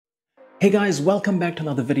Hey guys, welcome back to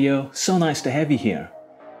another video. So nice to have you here.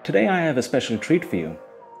 Today I have a special treat for you.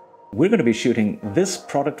 We're going to be shooting this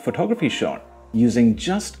product photography shot using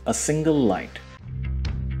just a single light.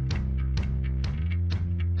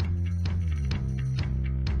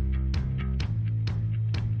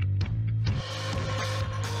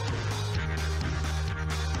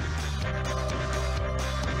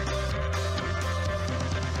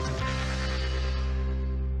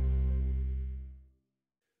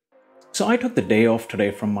 So I took the day off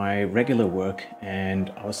today from my regular work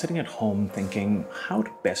and I was sitting at home thinking how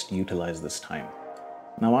to best utilize this time.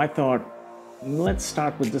 Now I thought, let's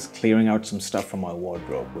start with just clearing out some stuff from my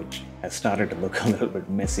wardrobe, which has started to look a little bit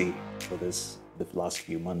messy for the last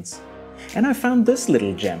few months. And I found this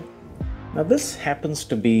little gem. Now this happens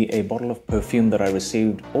to be a bottle of perfume that I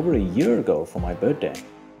received over a year ago for my birthday.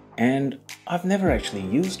 And I've never actually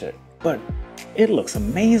used it, but it looks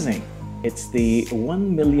amazing. It's the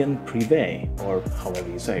 1 Million Privé, or however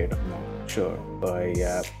you say it, I'm not sure, by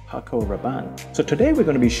Paco Rabanne. So today we're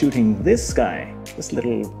going to be shooting this guy, this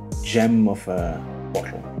little gem of a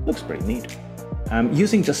bottle. Looks pretty neat. I'm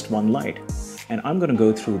using just one light, and I'm going to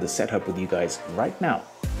go through the setup with you guys right now.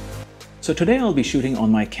 So today I'll be shooting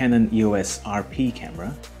on my Canon EOS RP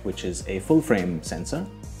camera, which is a full frame sensor,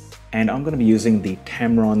 and I'm going to be using the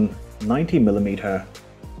Tamron 90mm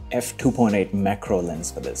f2.8 macro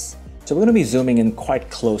lens for this. So we're going to be zooming in quite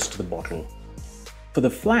close to the bottle. For the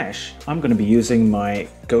flash, I'm going to be using my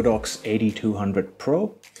Godox 8200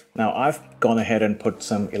 Pro. Now I've gone ahead and put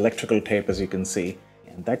some electrical tape, as you can see,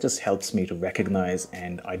 and that just helps me to recognize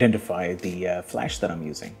and identify the flash that I'm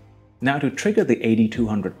using. Now to trigger the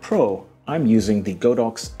 8200 Pro, I'm using the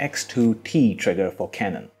Godox X2T trigger for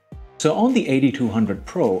Canon. So on the 8200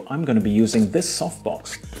 Pro, I'm going to be using this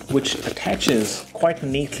softbox, which attaches quite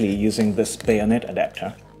neatly using this bayonet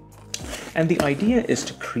adapter. And the idea is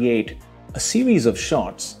to create a series of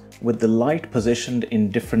shots with the light positioned in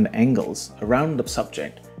different angles around the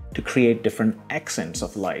subject to create different accents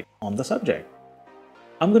of light on the subject.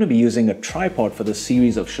 I'm going to be using a tripod for this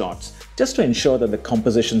series of shots just to ensure that the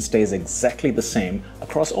composition stays exactly the same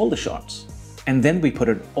across all the shots. And then we put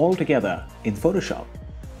it all together in Photoshop.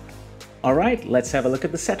 Alright, let's have a look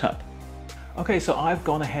at the setup. Okay, so I've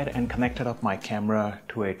gone ahead and connected up my camera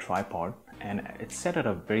to a tripod, and it's set at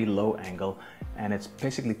a very low angle, and it's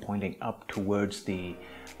basically pointing up towards the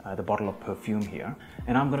bottle of perfume here.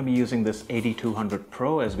 And I'm going to be using this 8200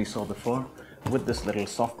 Pro, as we saw before, with this little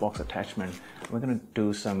softbox attachment. We're going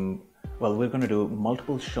to do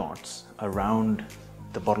multiple shots around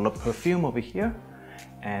the bottle of perfume over here,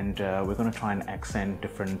 and we're going to try and accent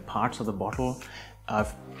different parts of the bottle.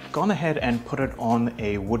 I've gone ahead and put it on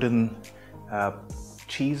a wooden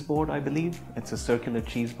cheese board, I believe. It's a circular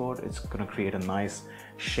cheese board. It's going to create a nice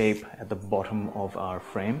shape at the bottom of our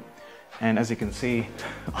frame. And as you can see,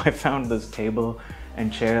 I found this table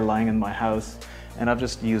and chair lying in my house, and I've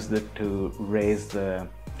just used it to raise the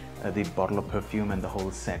bottle of perfume and the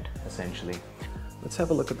whole set, essentially. Let's have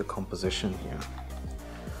a look at the composition here.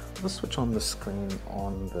 Let's switch on the screen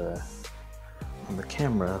on the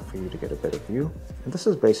camera for you to get a better view. And this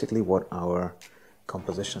is basically what our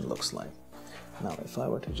composition looks like. Now, if I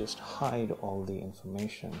were to just hide all the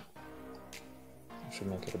information, I should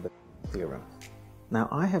make it a bit clearer. Now,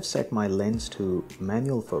 I have set my lens to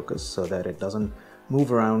manual focus so that it doesn't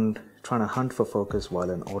move around trying to hunt for focus while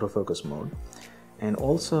in autofocus mode. And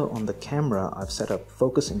also on the camera, I've set up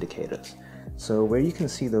focus indicators. So where you can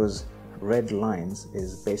see those red lines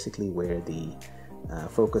is basically where the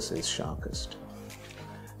focus is sharpest.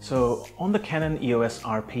 So on the Canon EOS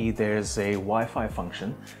RP, there's a Wi-Fi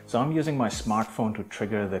function. So I'm using my smartphone to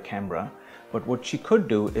trigger the camera. But what you could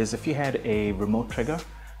do is, if you had a remote trigger,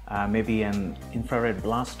 maybe an infrared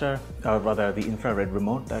blaster, or rather the infrared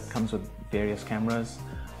remote that comes with various cameras.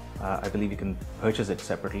 I believe you can purchase it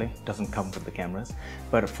separately. It doesn't come with the cameras.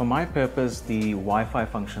 But for my purpose, the Wi-Fi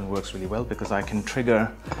function works really well because I can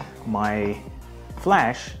trigger my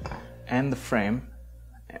flash and the frame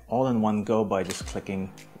all in one go by just clicking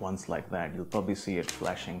once like that. You'll probably see it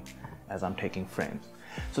flashing as I'm taking frames.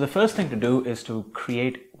 So the first thing to do is to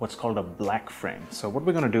create what's called a black frame. So what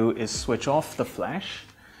we're going to do is switch off the flash.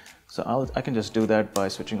 So I can just do that by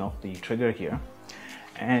switching off the trigger here.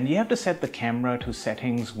 And you have to set the camera to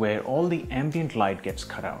settings where all the ambient light gets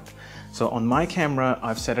cut out. So on my camera,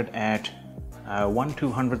 I've set it at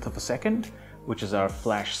 1/200th of a second, which is our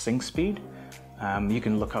flash sync speed. You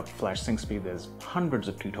can look up flash sync speed. There's hundreds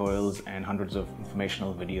of tutorials and hundreds of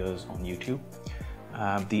informational videos on YouTube.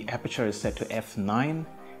 The aperture is set to f9,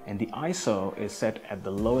 and the ISO is set at the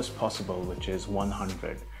lowest possible, which is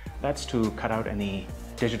 100. That's to cut out any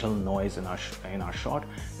digital noise in our shot.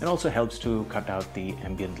 It also helps to cut out the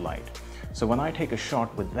ambient light. So when I take a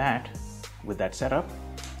shot with that setup,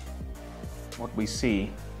 what we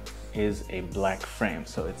see is a black frame.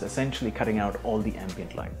 So it's essentially cutting out all the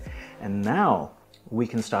ambient light. And now we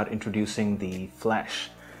can start introducing the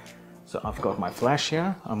flash. So I've got my flash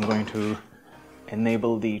here. I'm going to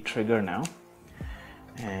enable the trigger now.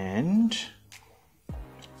 And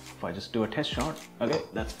if I just do a test shot, okay,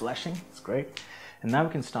 that's flashing, it's great. And now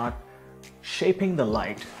we can start shaping the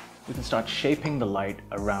light. We can start shaping the light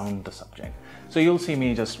around the subject. So you'll see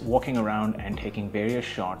me just walking around and taking various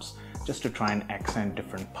shots just to try and accent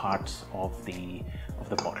different parts of the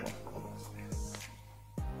bottle.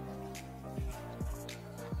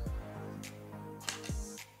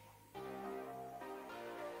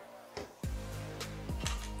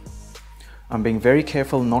 I'm being very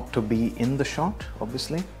careful not to be in the shot,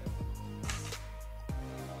 obviously.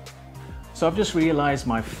 So I've just realized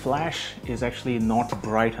my flash is actually not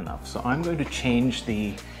bright enough. So I'm going to change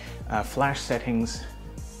the flash settings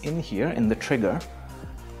in here in the trigger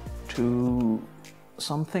to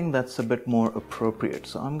something that's a bit more appropriate.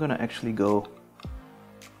 So I'm going to actually go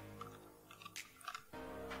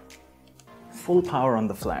full power on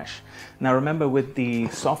the flash. Now remember, with the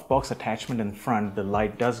softbox attachment in front, the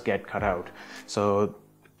light does get cut out. So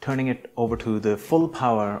turning it over to the full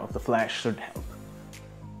power of the flash should help.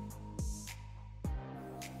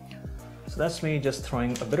 So that's me just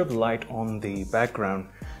throwing a bit of light on the background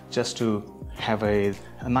just to have a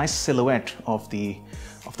nice silhouette of the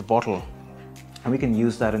bottle. And we can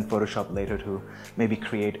use that in Photoshop later to maybe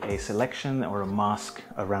create a selection or a mask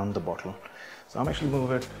around the bottle. So I'm actually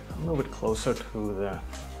move it closer to the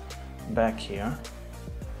back here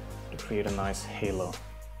to create a nice halo.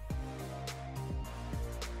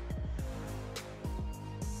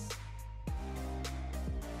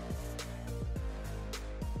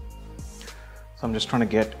 So I'm just trying to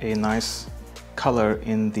get a nice color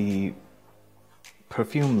in the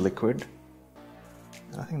perfume liquid.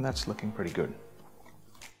 I think that's looking pretty good.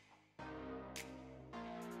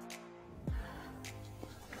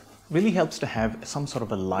 Really helps to have some sort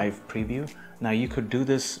of a live preview. Now you could do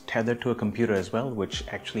this tethered to a computer as well, which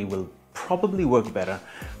actually will probably work better,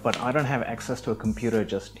 but I don't have access to a computer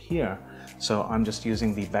just here. So I'm just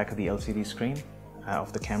using the back of the LCD screen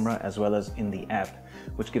of the camera as well as in the app,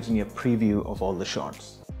 which gives me a preview of all the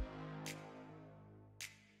shots.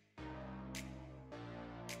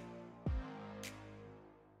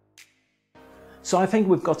 So I think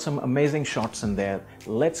we've got some amazing shots in there.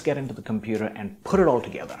 Let's get into the computer and put it all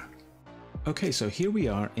together. Okay, so here we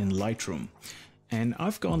are in Lightroom, and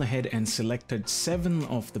I've gone ahead and selected 7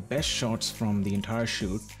 of the best shots from the entire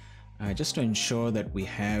shoot, just to ensure that we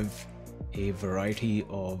have a variety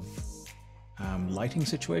of lighting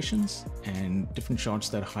situations and different shots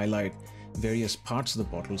that highlight various parts of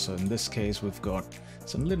the bottle. So in this case, we've got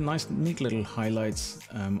some little nice, neat little highlights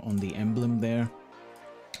on the emblem there.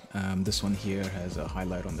 This one here has a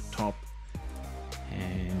highlight on the top,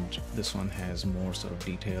 and this one has more sort of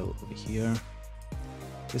detail over here.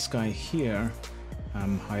 This guy here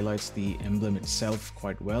highlights the emblem itself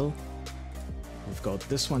quite well. We've got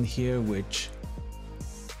this one here which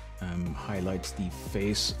highlights the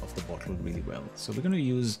face of the bottle really well. So we're going to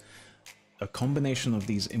use a combination of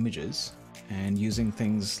these images, and using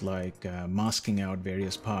things like masking out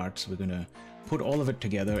various parts, we're going to put all of it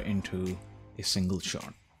together into a single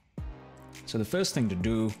shot. So the first thing to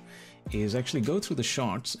do is actually go through the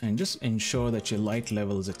shots and just ensure that your light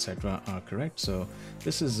levels, etc. are correct. So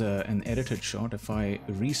this is an edited shot. If I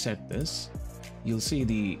reset this, you'll see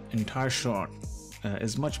the entire shot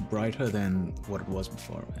is much brighter than what it was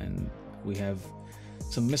before, and we have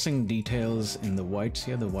some missing details in the whites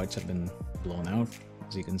here. The whites have been blown out,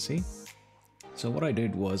 as you can see. So what I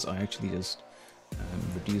did was I actually just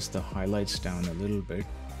reduced the highlights down a little bit,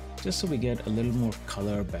 just so we get a little more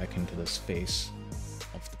color back into the space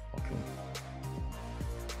of the bottle.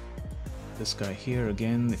 This guy here,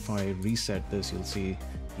 again, if I reset this, you'll see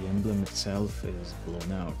the emblem itself is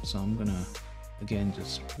blown out. So I'm gonna again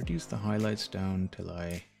just reduce the highlights down till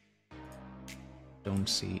I don't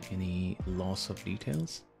see any loss of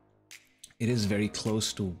details. It is very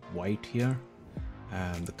close to white here,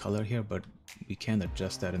 the color here, but we can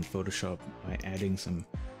adjust that in Photoshop by adding some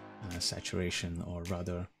saturation, or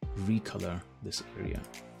rather recolor this area.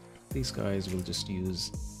 These guys we'll just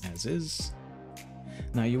use as is.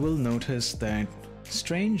 Now you will notice that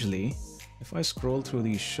strangely, if I scroll through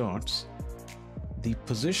these shots, the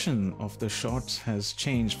position of the shots has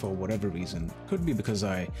changed for whatever reason. Could be because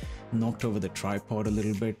I knocked over the tripod a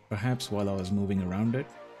little bit, perhaps while I was moving around it.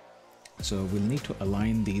 So we'll need to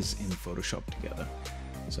align these in Photoshop together.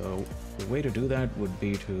 So the way to do that would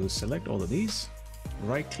be to select all of these,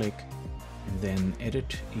 right click, and then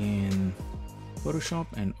edit in Photoshop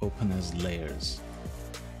and open as layers.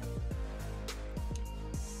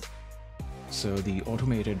 So the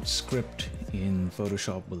automated script in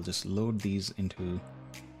Photoshop will just load these into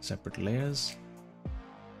separate layers.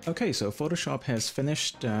 Okay, so Photoshop has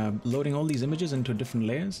finished loading all these images into different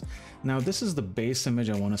layers. Now this is the base image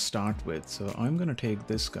I want to start with. So I'm going to take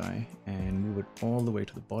this guy and move it all the way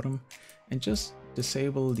to the bottom and just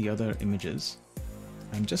disable the other images,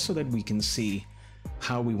 and just so that we can see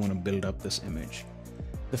how we want to build up this image.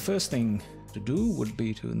 The first thing to do would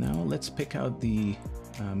be to now let's pick out the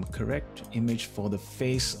correct image for the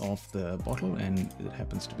face of the bottle, and it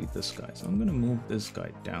happens to be this guy. So I'm going to move this guy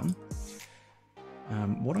down.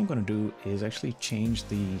 What I'm going to do is actually change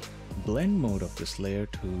the blend mode of this layer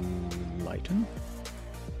to lighten,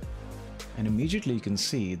 and immediately you can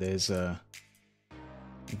see there's a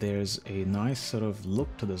nice sort of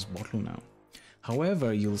look to this bottle now.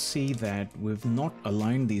 However, you'll see that we've not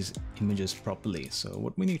aligned these images properly. So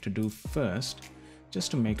what we need to do first, just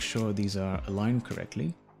to make sure these are aligned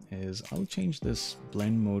correctly, is I'll change this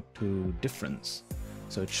blend mode to difference.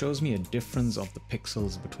 So it shows me a difference of the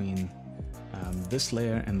pixels between this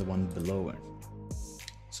layer and the one below it.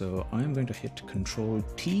 So I'm going to hit Control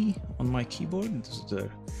T on my keyboard. This is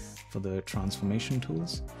for the transformation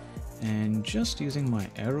tools. And just using my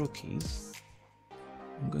arrow keys,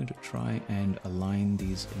 I'm going to try and align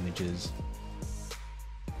these images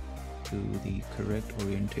to the correct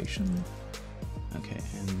orientation. Okay,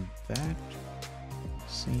 and that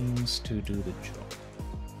seems to do the job.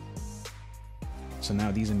 So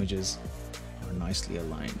now these images are nicely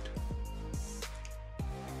aligned.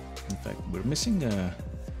 In fact, we're missing a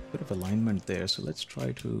bit of alignment there, so let's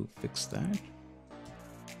try to fix that.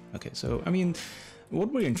 Okay, so I mean,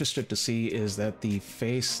 what we're interested to see is that the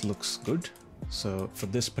face looks good. So for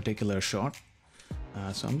this particular shot,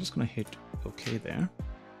 so I'm just going to hit OK there.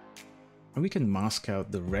 And we can mask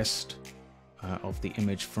out the rest of the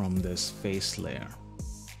image from this face layer.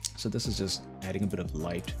 So this is just adding a bit of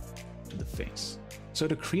light to the face. So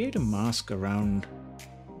to create a mask around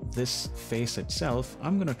this face itself,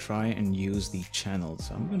 I'm going to try and use the channels.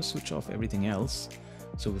 So I'm going to switch off everything else.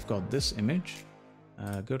 So we've got this image,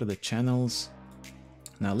 go to the channels.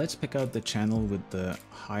 Now let's pick out the channel with the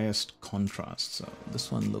highest contrast. So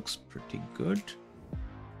this one looks pretty good,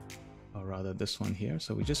 or rather this one here.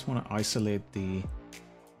 So we just want to isolate the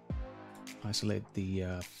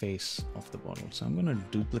face of the bottle. So I'm going to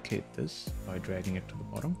duplicate this by dragging it to the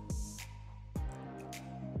bottom.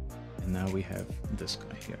 And now we have this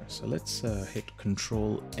guy here. So let's hit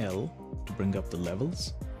Control L to bring up the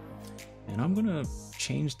levels. And I'm going to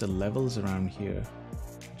change the levels around here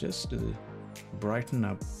just to brighten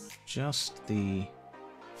up just the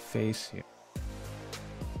face here.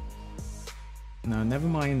 Now never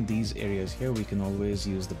mind these areas here, we can always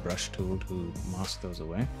use the brush tool to mask those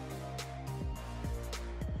away.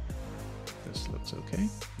 This looks okay.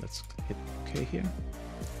 Let's hit OK here.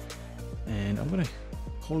 And I'm going to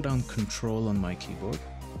hold down Control on my keyboard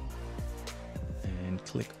and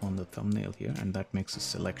click on the thumbnail here, and that makes a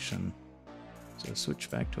selection. So switch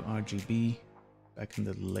back to RGB, back in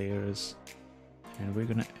the layers, and we're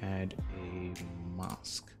going to add a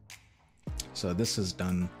mask. So this is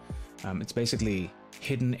done. It's basically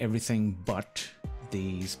hidden everything but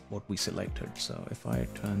what we selected. So if I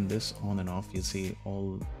turn this on and off, you see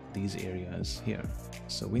all these areas here.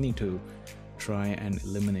 So we need to try and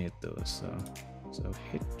eliminate those. So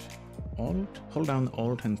hit Alt, hold down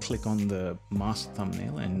Alt and click on the mask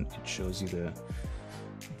thumbnail, and it shows you the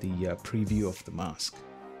preview of the mask.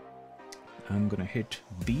 I'm gonna hit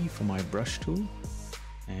B for my brush tool,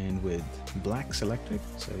 and with black selected,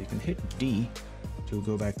 so you can hit D to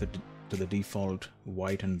go back to the default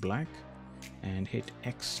white and black, and hit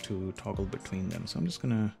X to toggle between them. So I'm just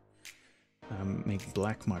gonna make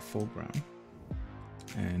black my foreground,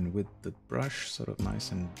 and with the brush sort of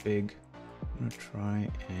nice and big, I'm gonna try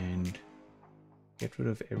and get rid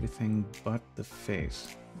of everything but the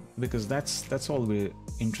face, because that's all we're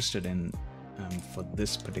interested in for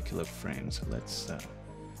this particular frame. So let's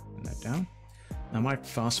put that down. Now I might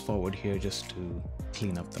fast forward here just to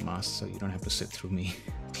clean up the mask, so you don't have to sit through me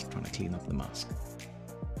trying to clean up the mask.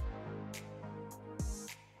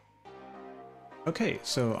 Okay,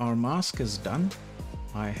 so our mask is done.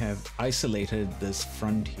 I have isolated this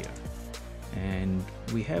front here, and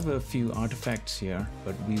we have a few artifacts here,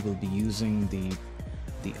 but we will be using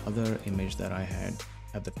the other image that I had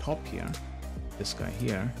at the top here, this guy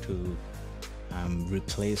here, to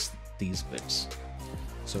replace these bits.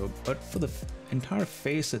 So, but for the entire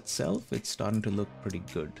face itself, it's starting to look pretty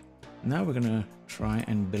good. Now we're gonna try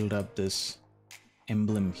and build up this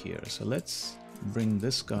emblem here. So let's bring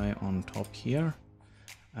this guy on top here.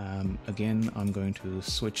 Again, I'm going to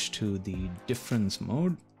switch to the difference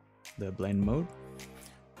mode, the blend mode,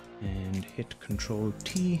 and hit Control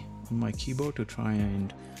T on my keyboard to try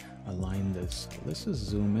and align this. Let's just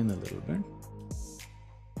zoom in a little bit.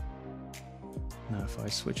 Now if I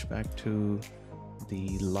switch back to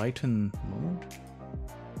the lighten mode.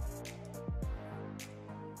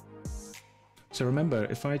 So remember,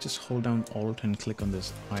 if I just hold down Alt and click on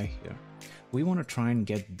this eye here, we want to try and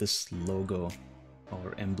get this logo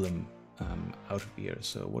or emblem out of here.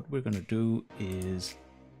 So what we're going to do is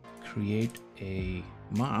create a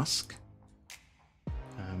mask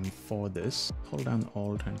for this. Hold down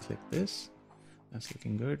Alt and click this. That's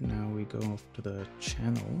looking good. Now we go off to the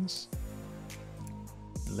channels.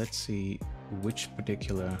 Let's see which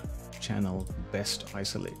particular channel best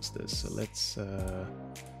isolates this. So let's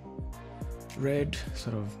red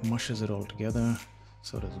sort of mushes it all together,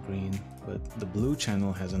 so does green, but the blue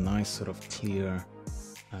channel has a nice sort of clear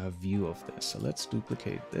view of this. So let's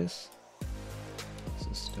duplicate this. Let's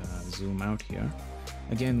just zoom out here.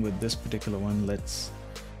 Again, with this particular one, let's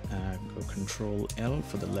go Control L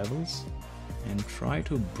for the levels and try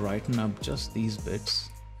to brighten up just these bits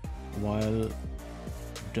while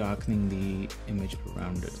darkening the image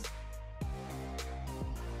around it.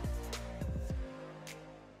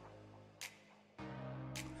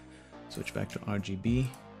 Switch back to RGB,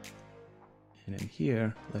 and in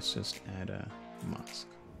here let's just add a mask.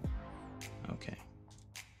 Okay,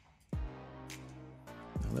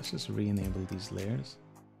 now let's just re-enable these layers.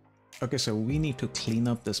 Okay, so we need to clean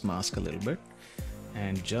up this mask a little bit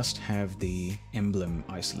and just have the emblem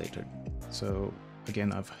isolated. So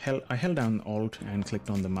again, I held down Alt and clicked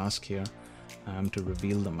on the mask here to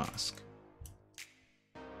reveal the mask.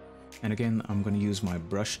 And again, I'm going to use my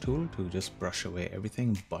brush tool to just brush away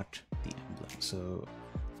everything but the emblem. So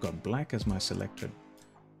I've got black as my selected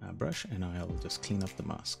brush, and I'll just clean up the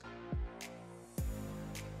mask.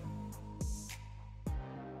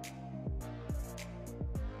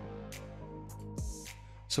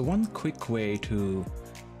 So one quick way to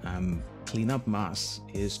clean up masks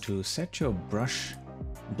is to set your brush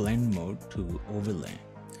blend mode to overlay.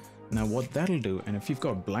 Now what that'll do, and if you've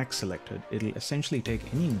got black selected, it'll essentially take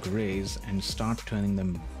any grays and start turning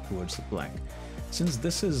them towards the black. Since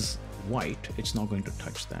this is white, it's not going to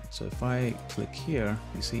touch that. So if I click here,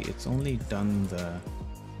 you see it's only done the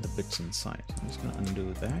bits inside. So I'm just going to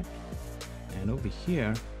undo that. And over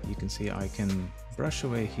here, you can see I can brush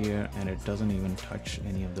away here and it doesn't even touch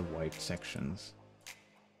any of the white sections.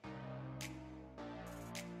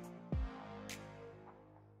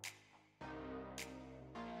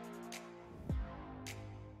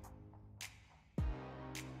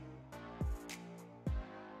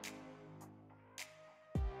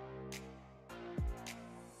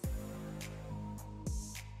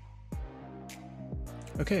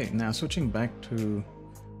 Okay, now switching back to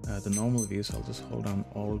the normal view, so I'll just hold down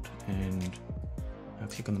Alt and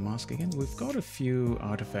click on the mask again. We've got a few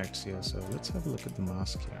artifacts here, so let's have a look at the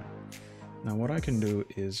mask here. Now what I can do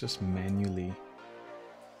is just manually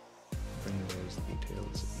bring those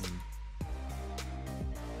details in.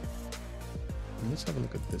 And let's have a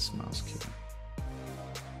look at this mask here.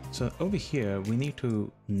 So over here, we need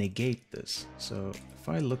to negate this. So if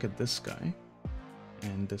I look at this guy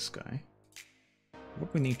and this guy,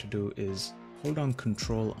 what we need to do is hold down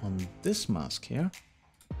Control on this mask here,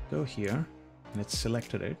 go here, and it's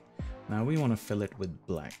selected it. Now we want to fill it with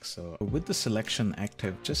black. So with the selection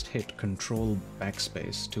active, just hit Control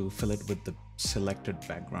backspace to fill it with the selected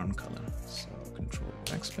background color. So Control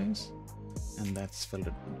backspace, and that's filled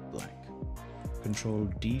it with black. Control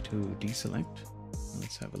D to deselect.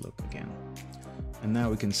 Let's have a look again. And now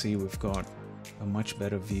we can see we've got a much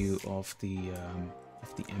better view of the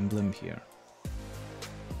emblem here.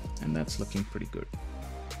 And that's looking pretty good.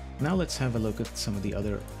 Now let's have a look at some of the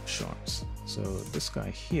other shots. So this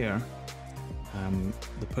guy here,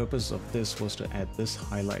 the purpose of this was to add this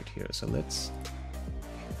highlight here. So let's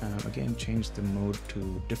again change the mode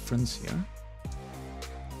to difference here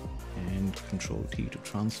and Control T to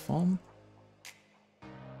transform.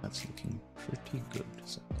 That's looking pretty good.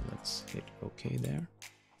 So let's hit OK there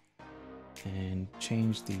and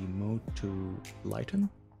change the mode to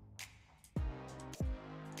lighten.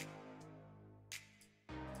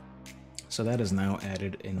 So that has now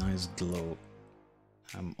added a nice glow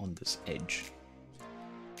on this edge.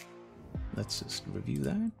 Let's just review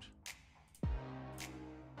that.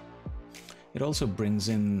 It also brings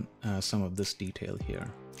in some of this detail here.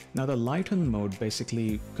 Now the lighten mode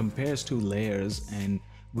basically compares two layers, and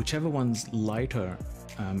whichever one's lighter,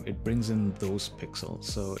 it brings in those pixels.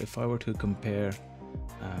 So if I were to compare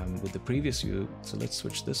with the previous view, so let's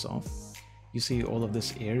switch this off, you see all of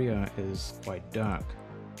this area is quite dark,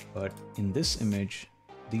 but in this image,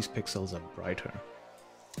 these pixels are brighter.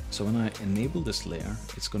 So when I enable this layer,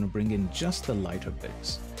 it's going to bring in just the lighter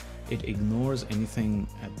bits. It ignores anything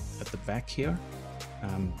at the back here,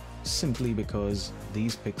 simply because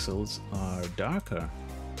these pixels are darker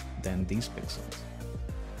than these pixels.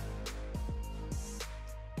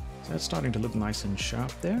 So that's starting to look nice and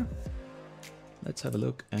sharp there. Let's have a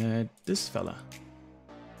look at this fella.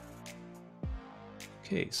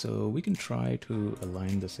 Okay, so we can try to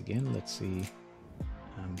align this again. Let's see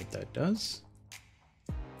what that does.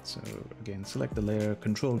 So again, select the layer,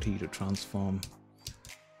 Control T to transform.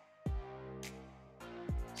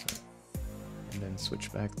 And then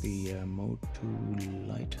switch back the mode to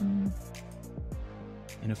lighten.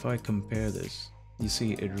 And if I compare this, you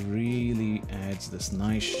see it really adds this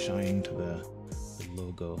nice shine to the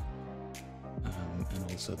logo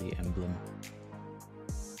and also the emblem.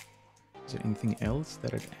 Is there anything else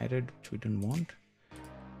that it added which we didn't want?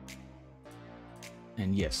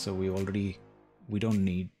 And yes, so we don't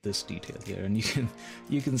need this detail here, and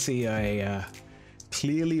you can see I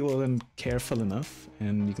clearly wasn't careful enough,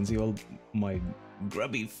 and you can see all my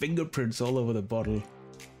grubby fingerprints all over the bottle,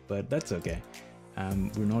 but that's okay.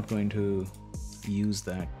 We're not going to use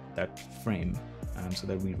that frame so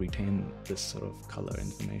that we retain this sort of color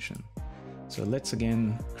information. So let's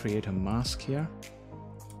again create a mask here.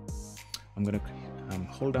 I'm going to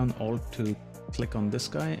hold down Alt to click on this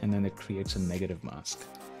guy, and then it creates a negative mask.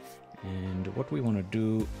 And what we want to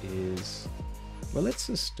do is, well, let's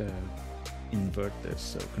just invert this.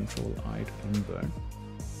 So Control I to invert,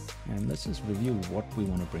 and let's just review what we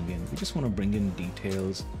want to bring in. We just want to bring in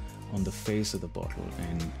details on the face of the bottle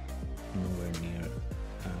and nowhere near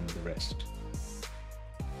the rest.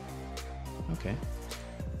 Okay,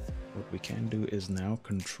 what we can do is now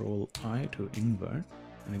Control I to invert,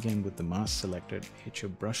 and again with the mask selected, hit your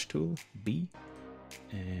brush tool B,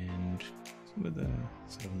 and with a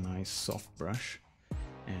sort of nice soft brush,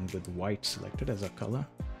 and with white selected as our color,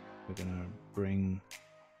 we're gonna bring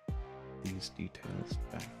these details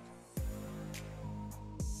back.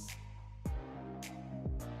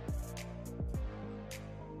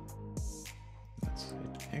 Let's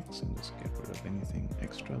hit X and just get rid of anything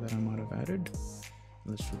extra that I might have added.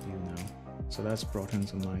 Let's review now. So that's brought in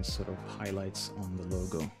some nice sort of highlights on the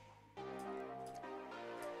logo.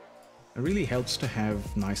 It really helps to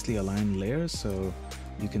have nicely aligned layers so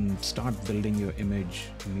you can start building your image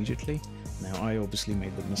immediately. Now I obviously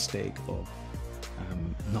made the mistake of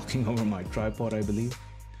knocking over my tripod, I believe.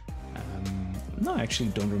 No, I actually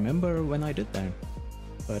don't remember when I did that,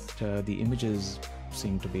 but the images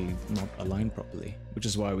seem to be not aligned properly, which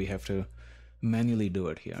is why we have to manually do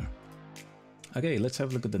it here. Okay, let's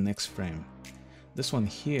have a look at the next frame. This one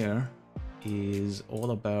here is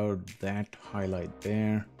all about that highlight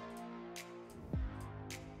there.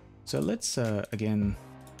 So let's again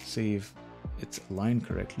see if it's aligned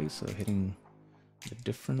correctly. So hitting the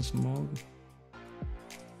difference mode,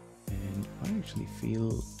 and I actually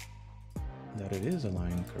feel that it is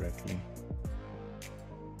aligned correctly.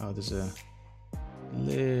 Oh, there's a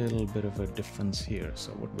little bit of a difference here.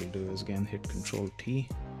 So what we'll do is again hit Control T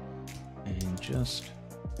and just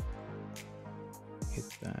hit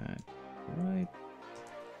that right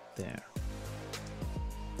there.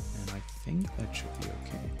 And I think that should be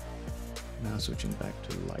okay. Now switching back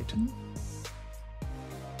to lighten.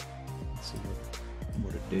 Let's see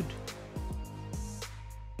what it did.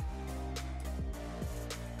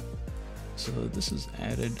 So this has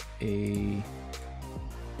added a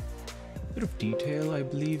bit of detail, I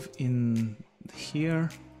believe, in here,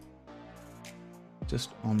 just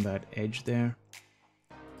on that edge there,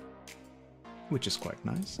 which is quite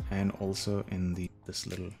nice, and also in this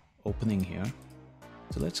little opening here.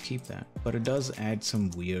 So let's keep that, but it does add some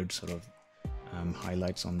weird sort of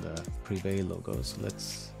highlights on the Privé logo. So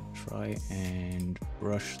let's try and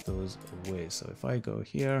brush those away. So if I go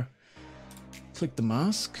here, click the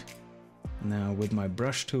mask, now with my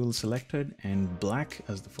brush tool selected and black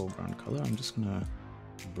as the foreground color, I'm just gonna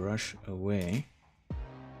brush away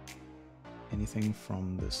anything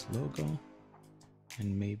from this logo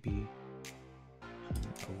and maybe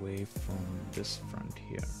away from this front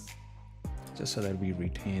here, just so that we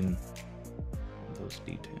retain those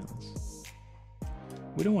details.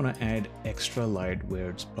 We don't want to add extra light where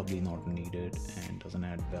it's probably not needed and doesn't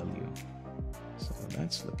add value. So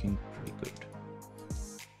that's looking pretty good.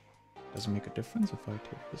 Does it make a difference if I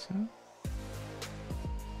take this out?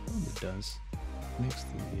 probably does. Makes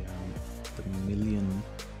the million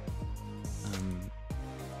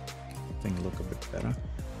thing look a bit better.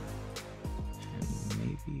 And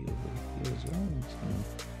maybe over here as well.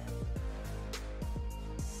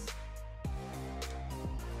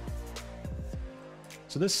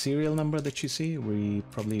 So this serial number that you see, we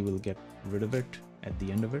probably will get rid of it at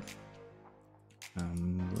the end of it.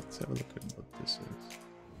 Let's have a look at what this is.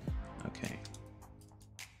 Okay.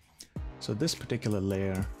 So this particular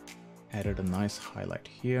layer added a nice highlight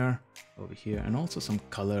here, over here, and also some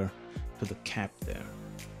color to the cap there,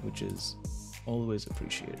 which is always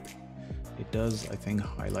appreciated. It does, I think,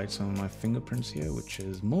 highlight some of my fingerprints here, which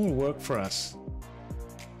is more work for us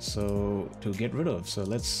so to get rid of. So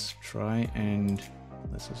let's try and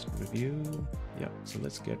let's just review. Yeah, so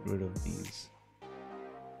let's get rid of these.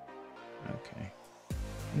 Okay.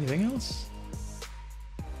 Anything else?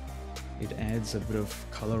 It adds a bit of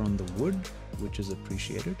color on the wood, which is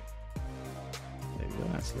appreciated. There you go,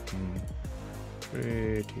 that's looking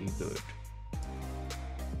pretty good.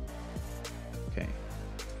 Okay.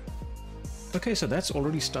 Okay, so that's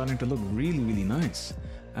already starting to look really, really nice.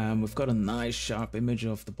 We've got a nice sharp image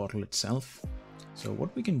of the bottle itself. So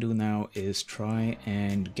what we can do now is try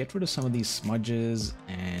and get rid of some of these smudges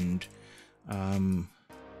and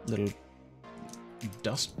little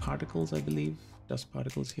dust particles, I believe. Dust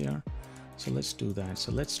particles here. So let's do that.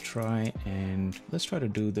 So let's try to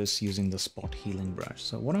do this using the spot healing brush.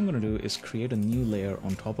 So what I'm going to do is create a new layer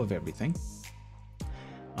on top of everything.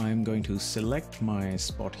 I'm going to select my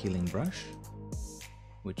spot healing brush,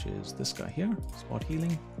 which is this guy here, spot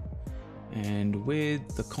healing. And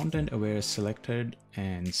with the content aware selected,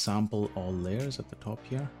 and sample all layers at the top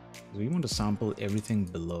here. So we want to sample everything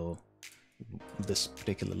below this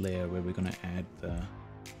particular layer where we're going to add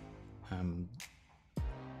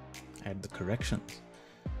the corrections.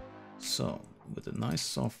 So with a nice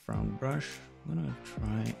soft round brush, I'm going to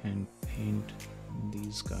try and paint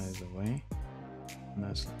these guys away. And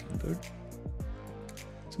that's looking good.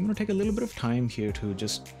 So I'm going to take a little bit of time here to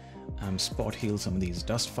just spot heal some of these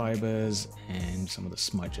dust fibers and some of the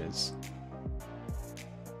smudges.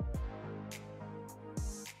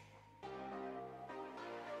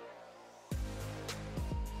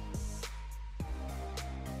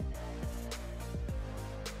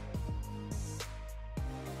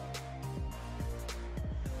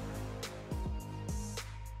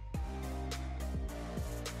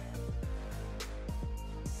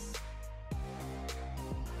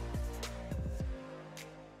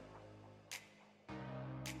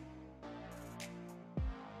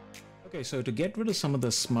 Okay, so to get rid of some of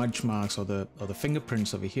the smudge marks or the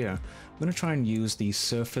fingerprints over here, I'm going to try and use the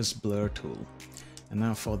surface blur tool. And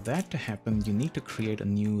now for that to happen, you need to create a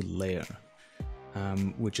new layer,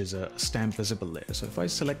 which is a stamp visible layer. So if I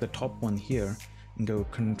select the top one here and go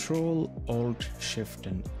Control, Alt, Shift,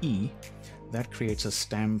 and E, that creates a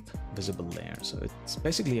stamp visible layer. So it's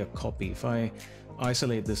basically a copy. If I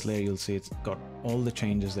isolate this layer, you'll see it's got all the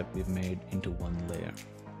changes that we've made into one layer.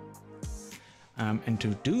 And to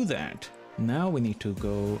do that, now we need to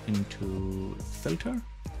go into filter.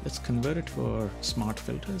 Let's convert it for smart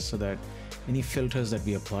filters so that any filters that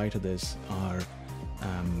we apply to this are,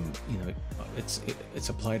 it's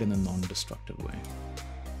applied in a non-destructive way.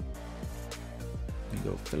 We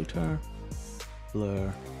go filter,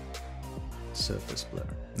 blur, surface blur.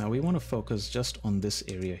 Now we want to focus just on this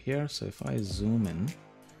area here. So if I zoom in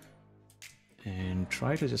and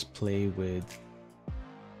try to just play with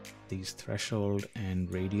these threshold and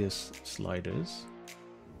radius sliders,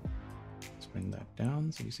 let's bring that down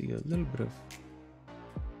so we see a little bit of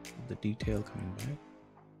the detail coming back.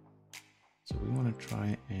 So we want to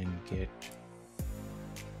try and get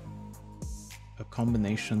a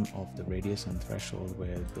combination of the radius and threshold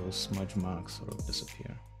where those smudge marks sort of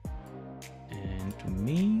disappear. And to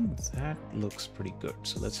me, that looks pretty good.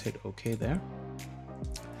 So let's hit OK there.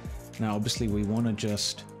 Now, obviously, we want to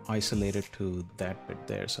just isolate it to that bit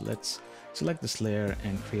there. So let's select this layer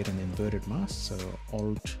and create an inverted mask. So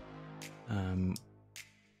Alt,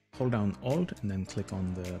 hold down Alt and then click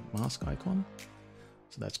on the mask icon.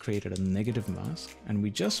 So that's created a negative mask, and we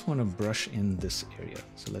just want to brush in this area.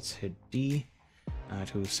 So let's hit D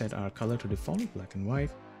to set our color to default, black and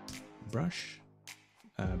white. Brush,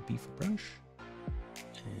 B for brush,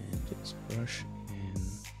 and just brush in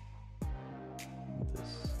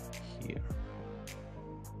this here,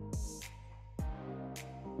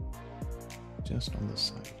 just on the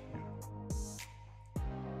side here.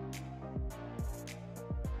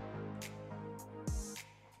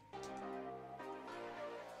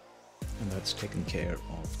 And that's taken care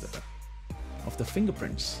of the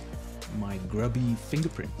fingerprints, my grubby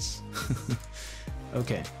fingerprints.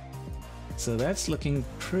 Okay, So that's looking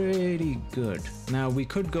pretty good. Now we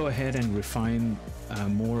could go ahead and refine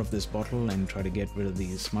more of this bottle and try to get rid of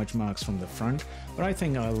these smudge marks from the front, but I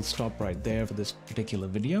think I'll stop right there for this particular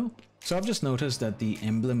video. So I've just noticed that the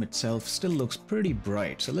emblem itself still looks pretty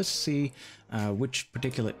bright. So let's see which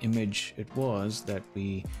particular image it was that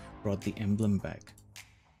we brought the emblem back.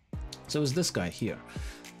 So it's this guy here.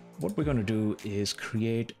 What we're going to do is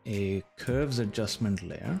create a curves adjustment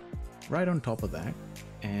layer right on top of that,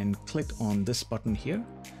 and click on this button here,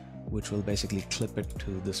 which will basically clip it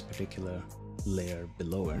to this particular layer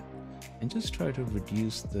below it, and just try to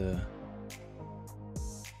reduce the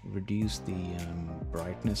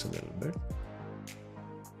brightness a little bit.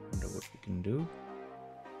 Wonder what we can do.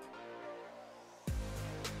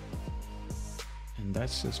 And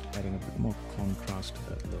that's just adding a bit more contrast to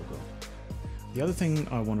that logo. The other thing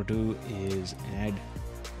I want to do is add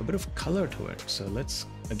a bit of color to it. So let's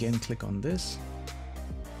again click on this,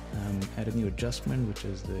 add a new adjustment, which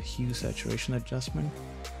is the hue saturation adjustment,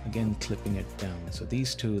 again clipping it down. So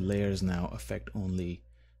these two layers now affect only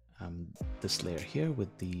this layer here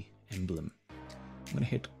with the emblem. I'm going to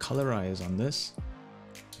hit colorize on this,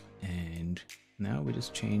 and now we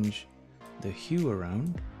just change the hue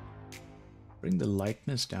around, bring the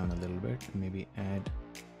lightness down a little bit, and maybe add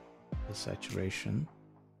the saturation.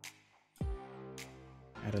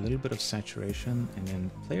 Add a little bit of saturation, and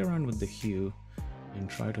then play around with the hue and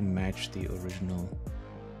try to match the original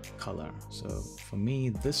color. So for me,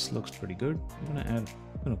 this looks pretty good. I'm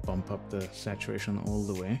gonna bump up the saturation all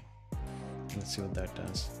the way. Let's see what that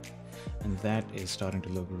does. And that is starting to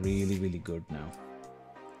look really, really good now.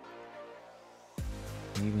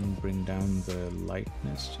 And even bring down the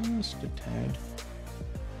lightness just a tad.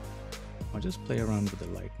 I'll just play around with the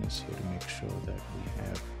lightness here to make sure that we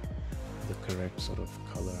have the correct sort of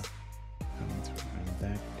color coming through, and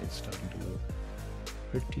that is starting to look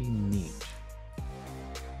pretty neat.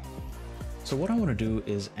 So what I want to do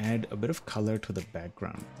is add a bit of color to the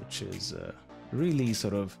background, which is really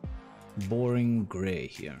sort of boring gray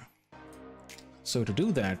here. So to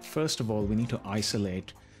do that, first of all, we need to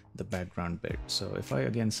isolate the background bit. So if I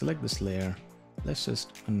again select this layer, let's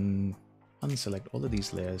just unselect all of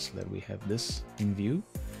these layers so that we have this in view.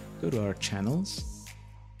 Go to our channels,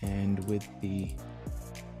 and with the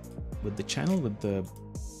channel with the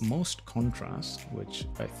most contrast, which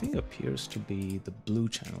I think appears to be the blue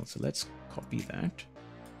channel, so let's copy that.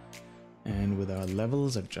 And with our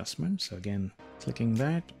levels adjustment, so again clicking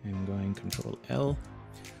that and going Control L,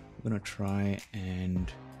 we're going to try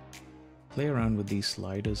and play around with these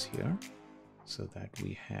sliders here so that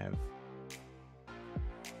we have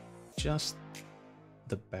just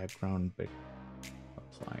the background bit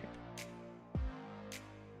applied.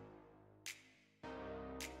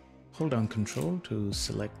 Hold down Control to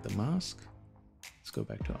select the mask. Let's go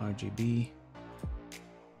back to RGB,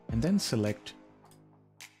 and then select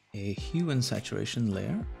a hue and saturation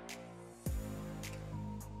layer,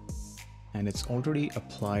 and it's already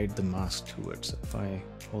applied the mask to it. So if I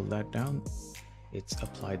hold that down, it's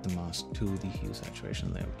applied the mask to the hue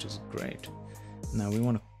saturation layer, which is great. Now we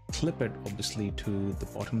want to clip it obviously to the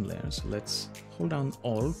bottom layer, so let's hold down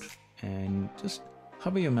Alt and just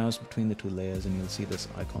hover your mouse between the two layers, and you'll see this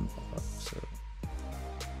icon pop up. So,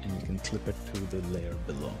 and you can clip it to the layer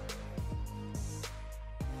below.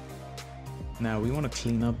 Now we want to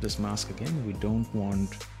clean up this mask again.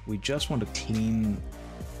 We just want a clean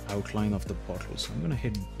outline of the bottle. So I'm going to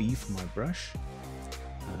hit B for my brush.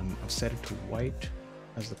 I've set it to white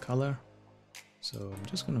as the color. So I'm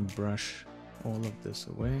just going to brush all of this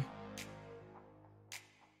away.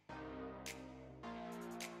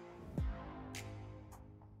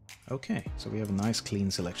 Okay, so we have a nice clean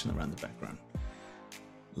selection around the background.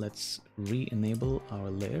 Let's re-enable our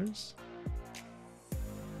layers.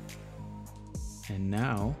 And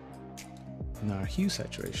now, in our hue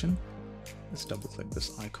saturation, let's double click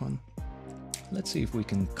this icon. Let's see if we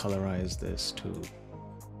can colorize this to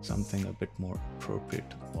something a bit more appropriate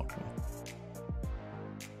to the bottle.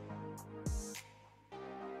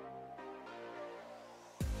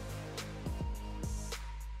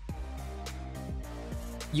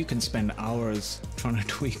 You can spend hours trying to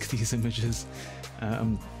tweak these images.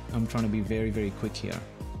 I'm trying to be very, very quick here.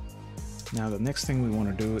 Now the next thing we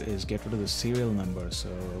want to do is get rid of the serial number. So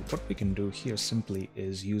what we can do here simply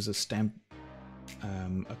is use a stamp,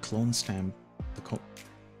 a clone stamp.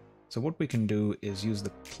 So what we can do is use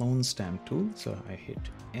the clone stamp tool. So I hit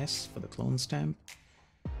S for the clone stamp.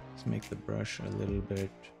 Let's make the brush a little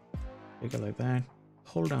bit bigger like that.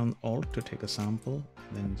 Hold down Alt to take a sample,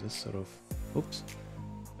 and then just sort of, oops.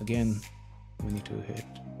 Again, we need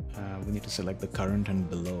to select the current and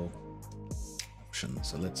below options.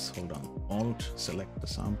 So let's hold on, Alt, select the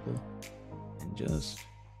sample, and just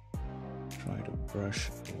try to brush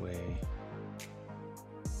away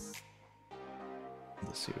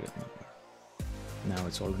the serial number. Now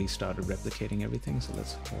it's already started replicating everything, so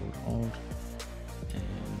let's hold Alt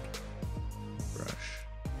and brush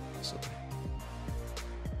this away.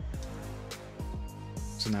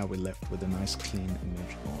 So now we're left with a nice clean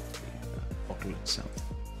image of the bottle itself.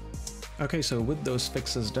 Okay, so with those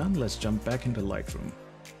fixes done, let's jump back into Lightroom.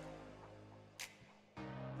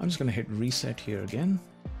 I'm just going to hit reset here again.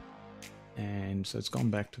 And so it's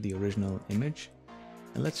gone back to the original image.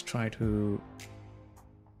 And let's try to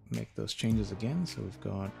make those changes again. So we've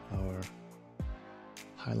got our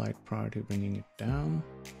highlight priority, bringing it down.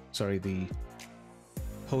 Sorry, the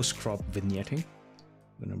post-crop vignetting.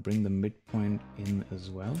 I'm going to bring the midpoint in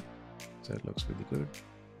as well, so it looks really good.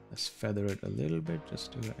 Let's feather it a little bit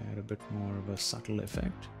just to add a bit more of a subtle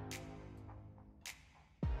effect.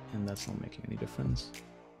 And that's not making any difference.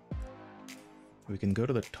 We can go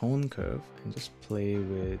to the tone curve and just play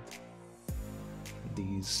with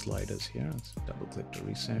these sliders here. Let's double click to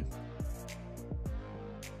reset.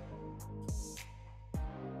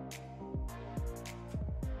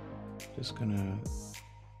 Just gonna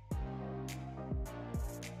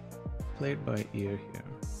play it by ear here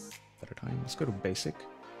at a time. Let's go to basic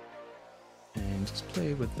and just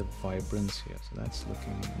play with the vibrance here. So that's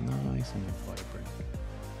looking nice and vibrant.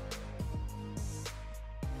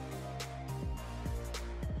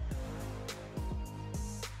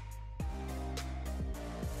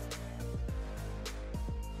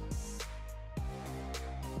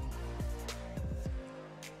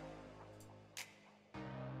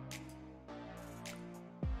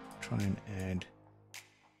 Try and add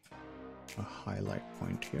a highlight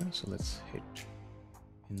point here. So let's hit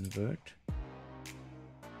invert.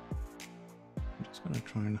 I'm just going to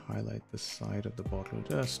try and highlight the side of the bottle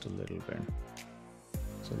just a little bit.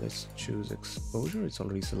 So let's choose exposure. It's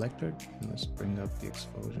already selected. And let's bring up the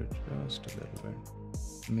exposure just a little bit.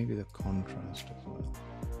 Maybe the contrast as well.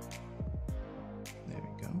 There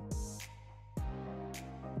we go.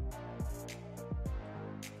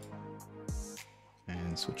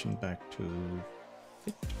 And switching back to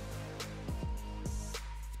fit.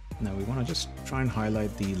 Now we want to just try and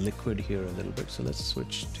highlight the liquid here a little bit. So let's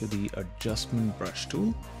switch to the adjustment brush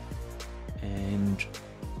tool. And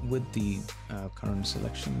with the current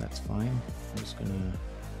selection, that's fine. I'm just gonna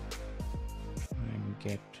try and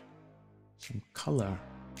get some color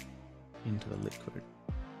into the liquid.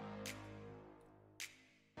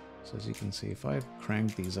 So as you can see, if I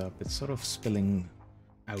crank these up, it's sort of spilling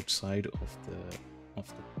outside of the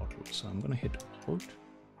bottle. So I'm gonna hit Alt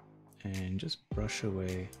and just brush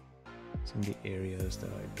away some of the areas that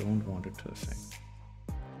I don't want it to affect.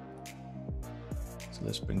 So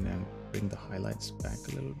let's bring the highlights back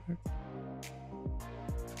a little bit.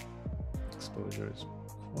 Exposure is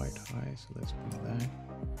quite high, so let's bring that.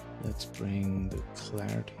 Let's bring the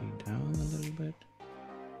clarity down a little bit.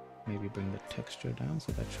 Maybe bring the texture down,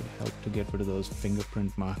 so that should help to get rid of those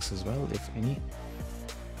fingerprint marks as well, if any.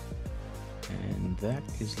 And that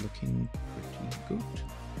is looking pretty good.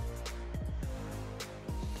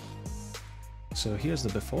 So here's the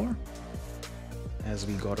before, as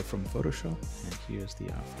we got it from Photoshop, and here's the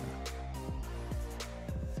after.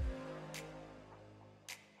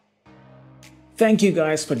 Thank you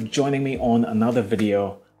guys for joining me on another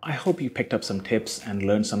video. I hope you picked up some tips and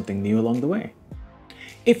learned something new along the way.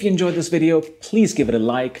 If you enjoyed this video, please give it a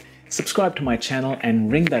like, subscribe to my channel,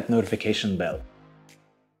 and ring that notification bell.